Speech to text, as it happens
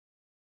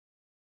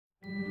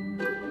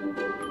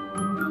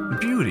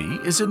beauty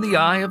is in the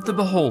eye of the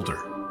beholder.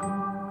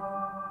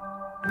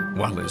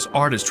 While his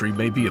artistry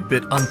may be a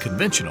bit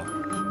unconventional,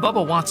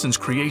 Bubba Watson's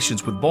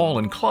creations with ball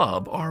and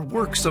club are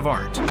works of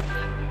art.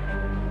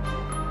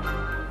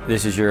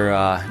 This is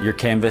your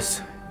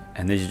canvas,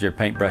 and these are your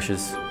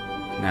paintbrushes.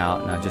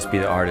 Now just be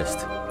the artist.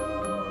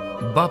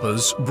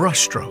 Bubba's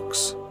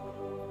brushstrokes.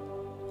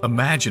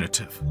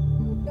 Imaginative.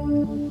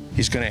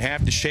 He's going to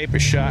have to shape a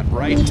shot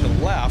right to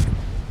left.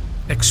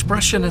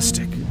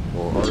 Expressionistic.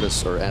 Well,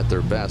 artists are at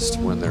their best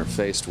when they're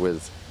faced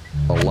with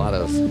a lot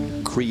of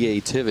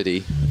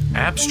creativity.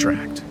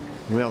 Abstract.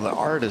 Well, the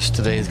artist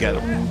today has got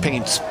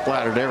paint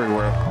splattered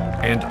everywhere.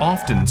 And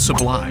often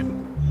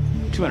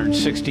sublime.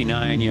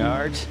 269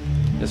 yards.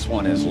 This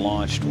one is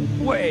launched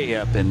way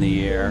up in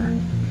the air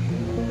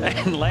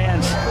and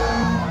lands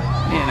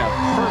in a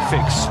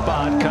perfect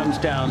spot. Comes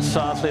down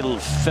softly, little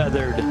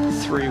feathered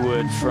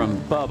 3-wood from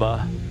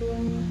Bubba.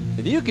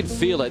 And you can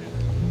feel it.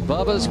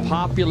 Bubba's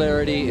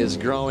popularity is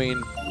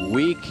growing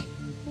week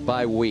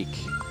by week.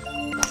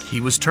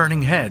 He was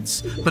turning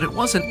heads, but it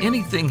wasn't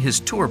anything his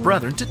tour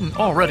brethren didn't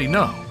already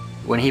know.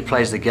 When he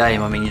plays the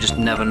game, I mean, you just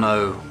never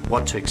know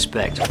what to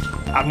expect.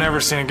 I've never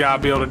seen a guy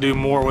be able to do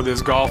more with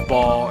his golf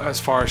ball as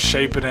far as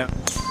shaping it.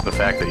 The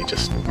fact that he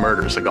just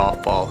murders a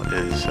golf ball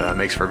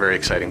makes for a very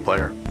exciting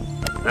player.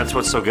 That's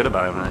what's so good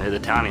about him, the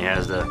talent he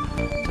has to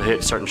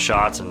hit certain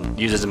shots and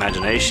use his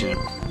imagination.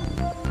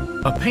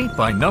 A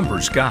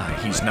paint-by-numbers guy,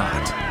 he's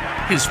not.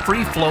 His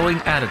free-flowing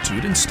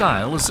attitude and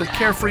style is a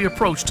carefree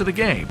approach to the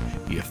game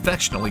he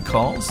affectionately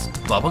calls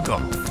Bubba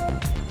Golf.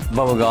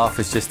 Bubba Golf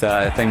is just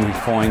a thing we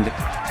coined.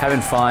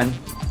 Having fun,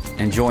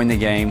 enjoying the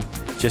game,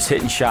 just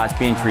hitting shots,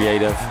 being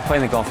creative,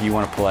 playing the golf you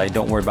want to play.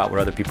 Don't worry about what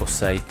other people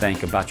say,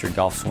 think about your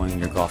golf swing,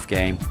 your golf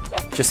game.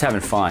 Just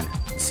having fun,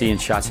 seeing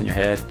shots in your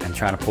head and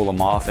trying to pull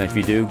them off. And if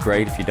you do,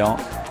 great. If you don't,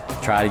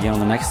 try it again on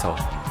the next hole.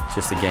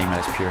 Just a game at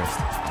its purest.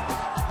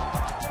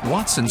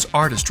 Watson's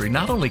artistry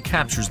not only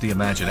captures the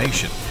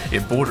imagination,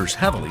 it borders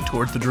heavily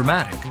toward the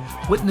dramatic.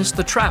 Witness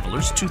the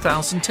Travelers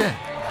 2010.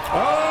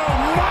 Oh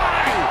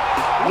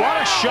my!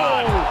 What a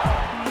shot!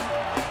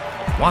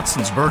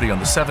 Watson's birdie on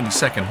the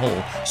 72nd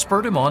hole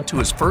spurred him on to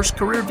his first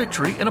career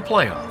victory in a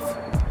playoff.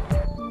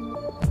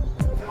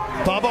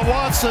 Bubba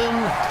Watson,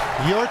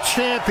 your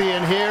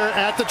champion here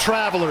at the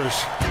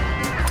Travelers.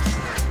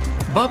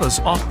 Bubba's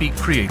offbeat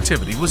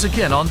creativity was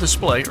again on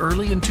display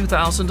early in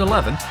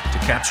 2011 to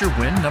capture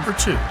win number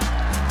 2.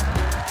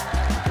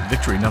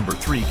 Victory number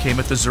 3 came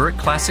at the Zurich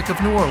Classic of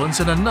New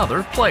Orleans in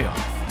another playoff.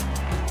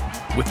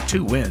 With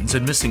 2 wins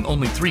and missing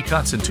only 3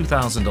 cuts in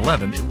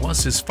 2011, it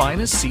was his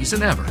finest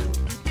season ever.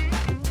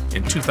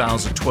 In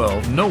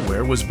 2012,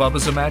 nowhere was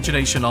Bubba's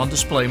imagination on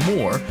display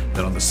more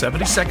than on the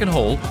 72nd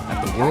hole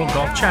at the World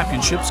Golf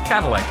Championships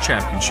Cadillac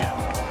Championship.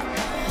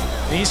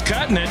 He's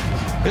cutting it.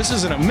 This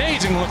is an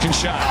amazing looking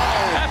shot.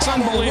 That's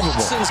unbelievable.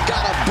 Watson's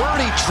got a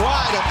birdie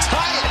try to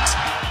tie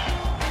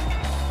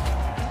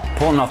it.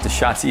 Pulling off the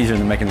shot's easier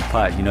than making the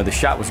putt. You know, the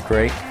shot was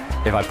great.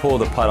 If I pull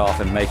the putt off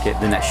and make it,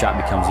 then that shot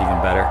becomes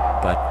even better.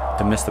 But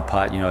to miss the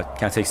putt, you know, it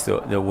kind of takes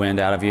the wind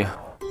out of you.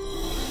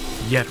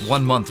 Yet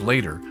 1 month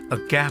later, a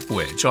gap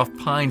wedge off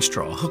pine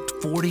straw hooked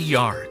 40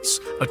 yards,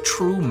 a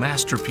true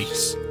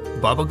masterpiece.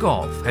 Bubba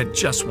Golf had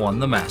just won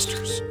the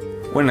Masters.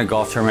 Winning a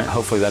golf tournament,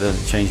 hopefully that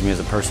doesn't change me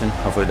as a person.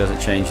 Hopefully it doesn't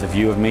change the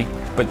view of me.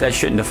 But that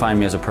shouldn't define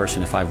me as a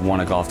person if I've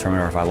won a golf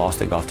tournament or if I lost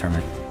a golf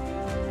tournament.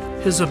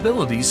 His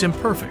abilities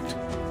imperfect,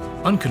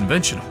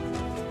 unconventional,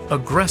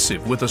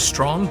 aggressive with a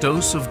strong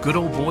dose of good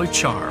old boy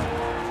charm.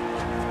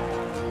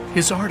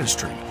 His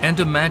artistry and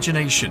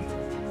imagination,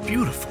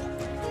 beautiful.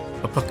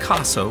 A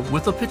Picasso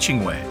with a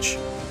pitching wedge,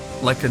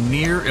 like a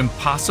near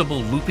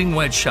impossible looping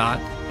wedge shot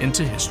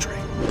into history.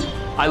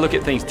 I look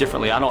at things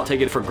differently. I don't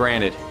take it for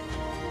granted.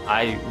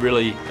 I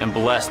really am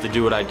blessed to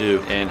do what I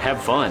do and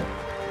have fun.